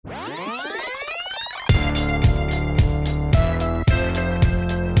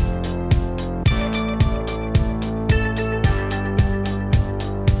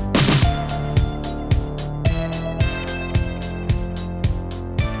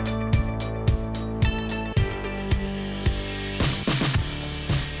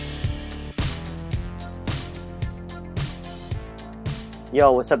Yo,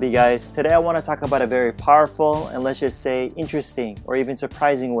 what's up you guys? Today I want to talk about a very powerful and let's just say interesting or even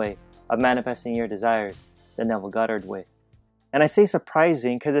surprising way of manifesting your desires, the Neville Goddard way. And I say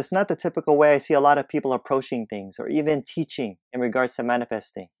surprising because it's not the typical way I see a lot of people approaching things or even teaching in regards to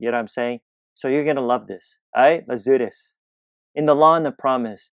manifesting. You know what I'm saying? So you're going to love this. Alright, let's do this. In The Law and the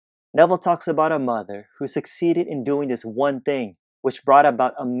Promise, Neville talks about a mother who succeeded in doing this one thing which brought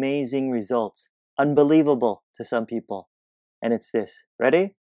about amazing results, unbelievable to some people. And it's this.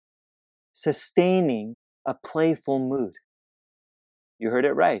 Ready? Sustaining a playful mood. You heard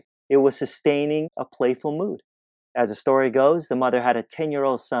it right. It was sustaining a playful mood. As the story goes, the mother had a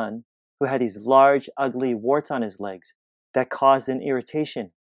 10-year-old son who had these large, ugly warts on his legs that caused an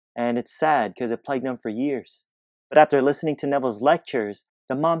irritation. And it's sad because it plagued him for years. But after listening to Neville's lectures,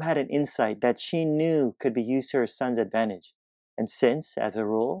 the mom had an insight that she knew could be used to her son's advantage. And since, as a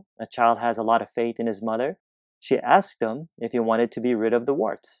rule, a child has a lot of faith in his mother, she asked him if he wanted to be rid of the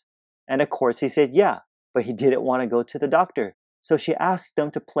warts. And of course he said yeah, but he didn't want to go to the doctor. So she asked him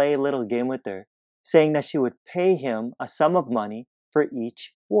to play a little game with her, saying that she would pay him a sum of money for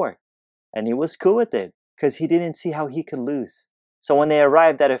each wart. And he was cool with it, because he didn't see how he could lose. So when they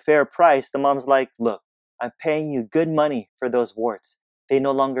arrived at a fair price, the mom's like, look, I'm paying you good money for those warts. They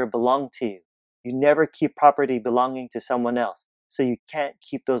no longer belong to you. You never keep property belonging to someone else, so you can't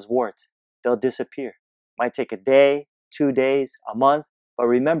keep those warts. They'll disappear. Might take a day, 2 days, a month, but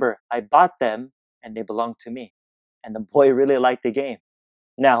remember, I bought them and they belong to me. And the boy really liked the game.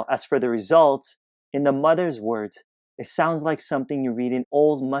 Now, as for the results, in the mother's words, it sounds like something you read in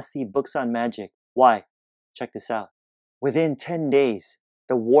old musty books on magic. Why? Check this out. Within 10 days,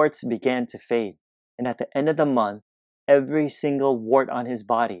 the warts began to fade. And at the end of the month, every single wart on his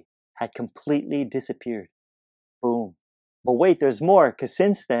body had completely disappeared. Boom. But wait, there's more, because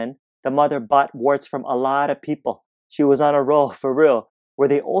since then, the mother bought warts from a lot of people. She was on a roll, for real, where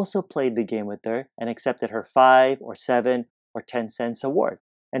they also played the game with her and accepted her 5 or 7 or 10 cents a wart.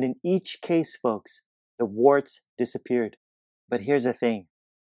 And in each case, folks, the warts disappeared. But here's the thing.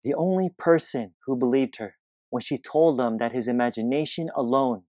 The only person who believed her when she told them that his imagination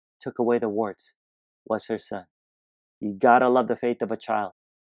alone took away the warts was her son. You gotta love the faith of a child.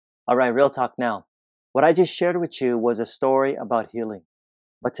 Alright, real talk now. What I just shared with you was a story about healing.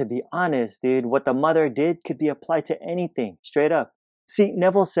 But to be honest, dude, what the mother did could be applied to anything, straight up. See,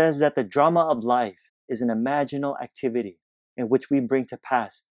 Neville says that the drama of life is an imaginal activity in which we bring to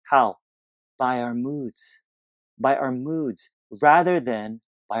pass. How? By our moods. By our moods, rather than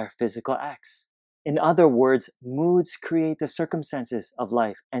by our physical acts. In other words, moods create the circumstances of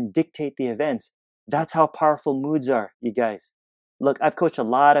life and dictate the events. That's how powerful moods are, you guys. Look, I've coached a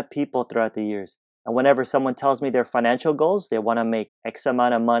lot of people throughout the years. And whenever someone tells me their financial goals, they want to make X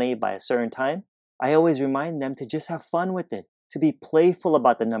amount of money by a certain time, I always remind them to just have fun with it, to be playful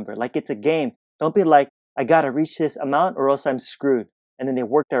about the number, like it's a game. Don't be like, I gotta reach this amount or else I'm screwed. And then they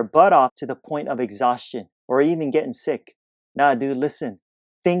work their butt off to the point of exhaustion or even getting sick. Nah, dude, listen.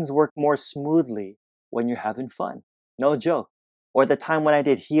 Things work more smoothly when you're having fun. No joke. Or the time when I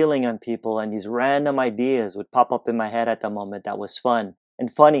did healing on people and these random ideas would pop up in my head at the moment that was fun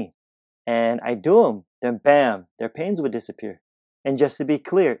and funny. And I do them, then bam, their pains would disappear. And just to be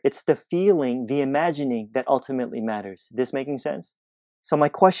clear, it's the feeling, the imagining that ultimately matters. This making sense? So my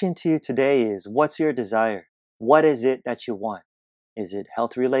question to you today is, what's your desire? What is it that you want? Is it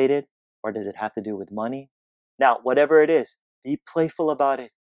health related or does it have to do with money? Now, whatever it is, be playful about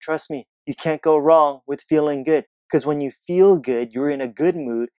it. Trust me, you can't go wrong with feeling good. Because when you feel good, you're in a good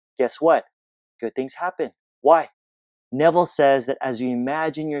mood, guess what? Good things happen. Why? Neville says that as you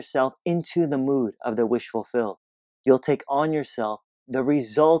imagine yourself into the mood of the wish fulfilled, you'll take on yourself the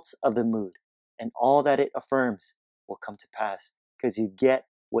results of the mood, and all that it affirms will come to pass because you get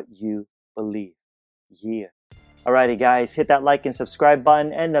what you believe. Yeah. Alrighty guys, hit that like and subscribe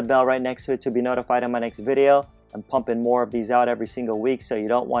button and the bell right next to it to be notified of my next video. I'm pumping more of these out every single week, so you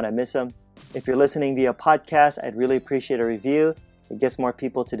don't want to miss them. If you're listening via podcast, I'd really appreciate a review. It gets more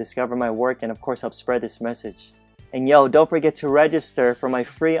people to discover my work and of course help spread this message. And yo, don't forget to register for my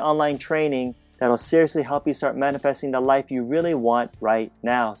free online training that'll seriously help you start manifesting the life you really want right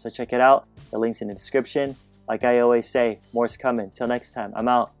now. So check it out. The link's in the description. Like I always say, more's coming. Till next time, I'm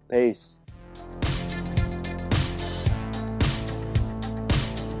out. Peace.